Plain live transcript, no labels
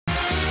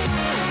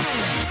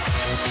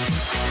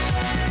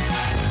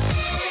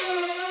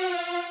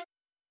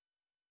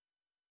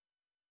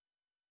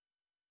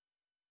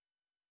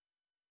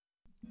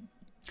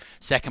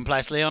Second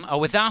place Lyon are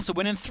without a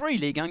win in 3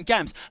 Ligue 1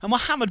 games and were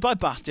hammered by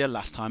Bastia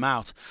last time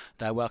out.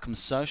 They welcome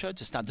Sochaux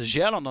to Stade de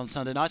Gerland on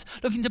Sunday night,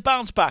 looking to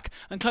bounce back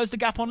and close the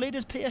gap on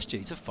leaders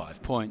PSG to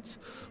 5 points.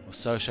 Well,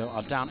 Sochaux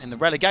are down in the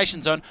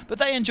relegation zone, but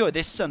they enjoy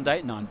this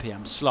Sunday 9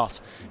 PM slot.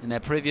 In their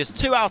previous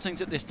 2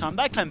 outings at this time,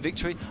 they claimed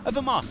victory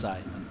over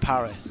Marseille and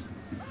Paris.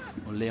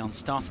 Well, Lyon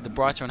started the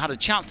brighter and had a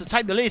chance to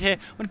take the lead here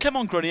when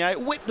Clément GRENIER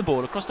whipped the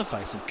ball across the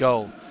face of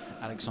goal.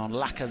 Alexandre,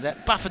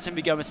 LACAZETTE,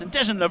 Bafetimbi, GOMIS and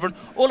Dejan LOVREN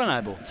all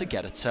unable to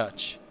get a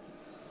touch.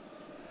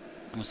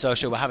 And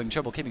Sochaux were having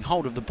trouble keeping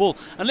hold of the ball,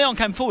 and Lyon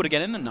came forward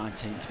again in the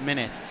 19th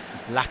minute.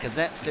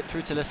 LACAZETTE slipped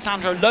through to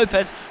Lisandro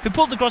LOPEZ, who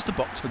pulled across the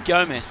box for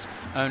GOMIS.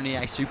 Only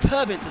a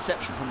superb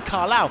interception from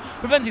Carlau,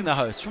 preventing the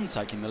hosts from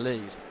taking the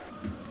lead.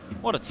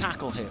 What a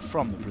tackle here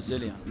from the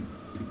Brazilian.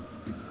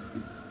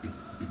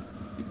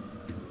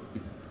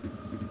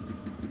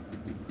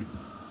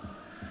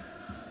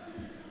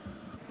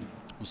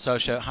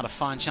 Sochaux had a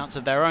fine chance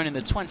of their own in the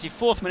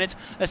 24th minute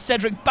as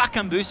Cédric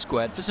BAKAMBU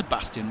squared for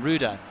Sébastien.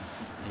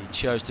 He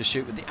chose to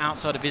shoot with the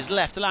outside of his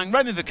left, allowing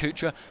Rémy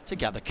VERCOUTRE to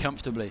gather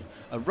comfortably.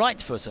 A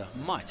right footer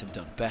might have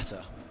done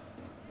better.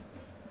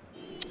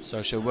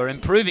 Sochaux were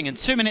improving, and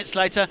 2 minutes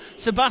later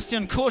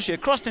Sébastien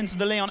crossed into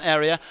the Lyon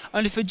area,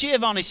 only for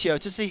Giovanni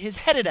to see his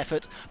headed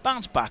effort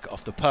bounce back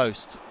off the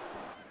post.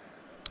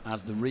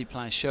 As the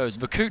replay shows,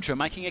 VERCOUTRE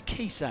making a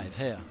key save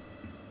here.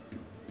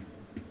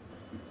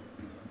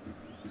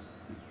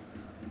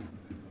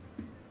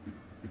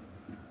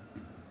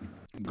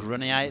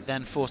 GRENIER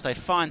then forced a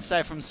fine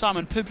save from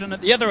Simon Pouplin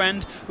at the other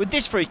end with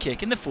this free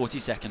kick in the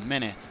 42nd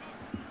minute.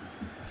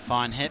 A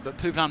fine hit, but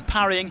Pouplin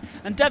parrying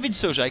and David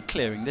Sauget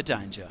clearing the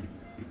danger.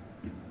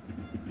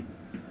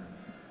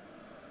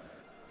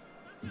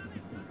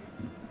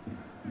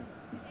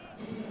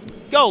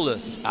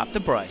 Goalless at the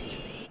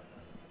break.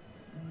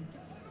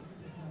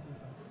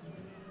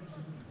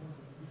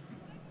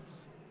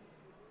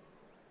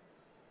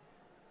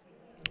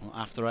 Well,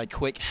 after a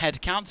quick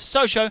head count,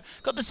 Sochaux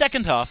got the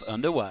second half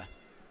underway.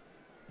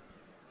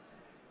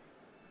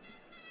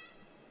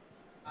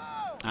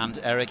 And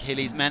Eric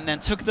Healy's men then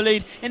took the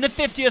lead in the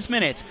 50th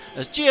minute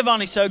as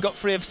Giovanni got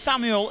free of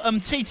Samuel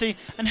UMTITI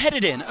and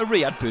headed in a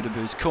Riyad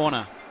Boudabou's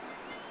corner.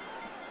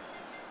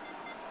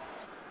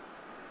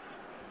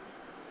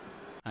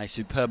 A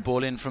superb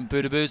ball in from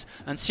Boudabou's,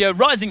 and Sio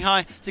rising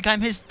high to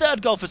claim his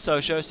 3rd goal for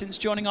Sochaux since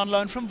joining on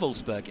loan from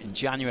Wolfsburg in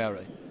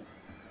January.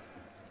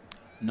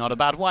 Not a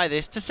bad way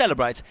this to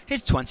celebrate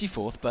his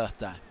 24th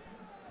birthday.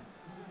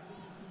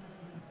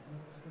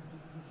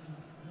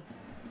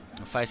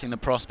 Facing the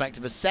prospect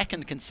of a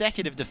 2nd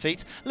consecutive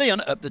defeat,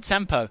 Lyon upped the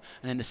tempo,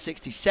 and in the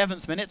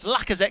 67th minute,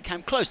 LACAZETTE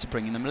came close to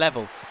bringing them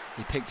level.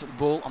 He picked up the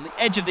ball on the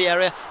edge of the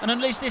area and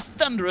unleashed this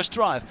thunderous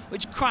drive,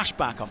 which crashed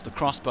back off the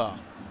crossbar.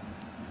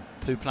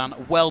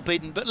 Pouplin well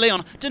beaten, but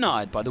Lyon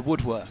denied by the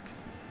woodwork.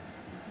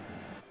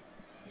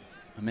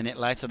 A minute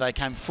later, they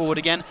came forward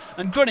again,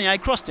 and GRENIER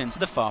crossed into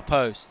the far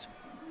post.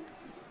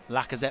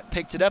 LACAZETTE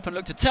picked it up and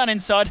looked to turn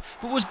inside,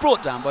 but was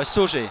brought down by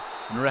Sauget,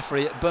 and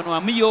referee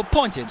Benoit Millot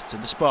pointed to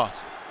the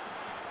spot.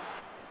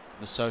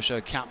 The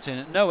Sochaux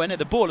captain nowhere near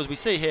the ball as we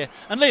see here,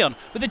 and Lyon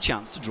with a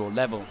chance to draw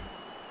level.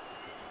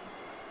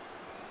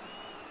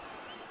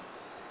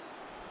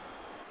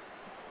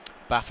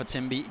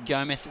 Bafetimbi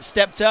GOMIS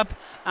stepped up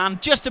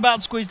and just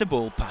about squeezed the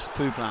ball past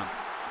Pouplin.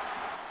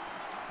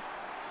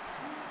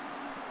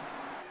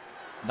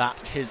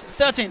 That his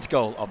 13th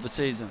goal of the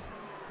season.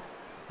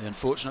 The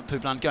unfortunate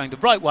Pouplin going the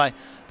right way,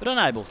 but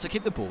unable to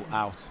keep the ball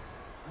out.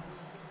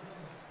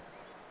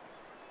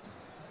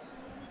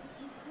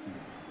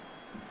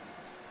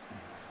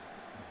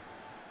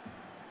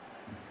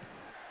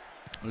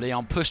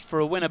 Lyon pushed for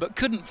a winner but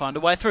couldn't find a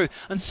way through,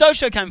 and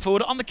Sochaux came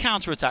forward on the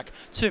counter-attack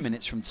 2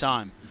 minutes from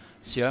time.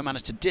 Sio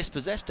managed to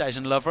dispossess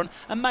Dejan LOVREN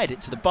and made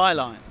it to the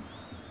byline.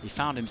 He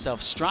found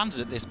himself stranded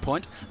at this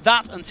point,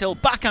 that until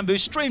BAKAMBU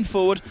streamed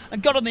forward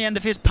and got on the end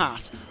of his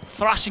pass,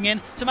 thrashing in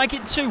to make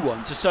it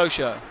 2-1 to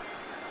Sochaux.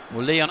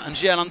 Well, Lyon and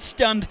Gerland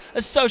stunned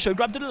as Sochaux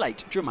grabbed a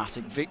late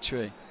dramatic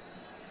victory.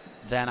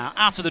 They're now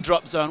out of the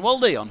drop zone while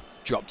Lyon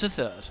dropped to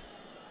 3rd.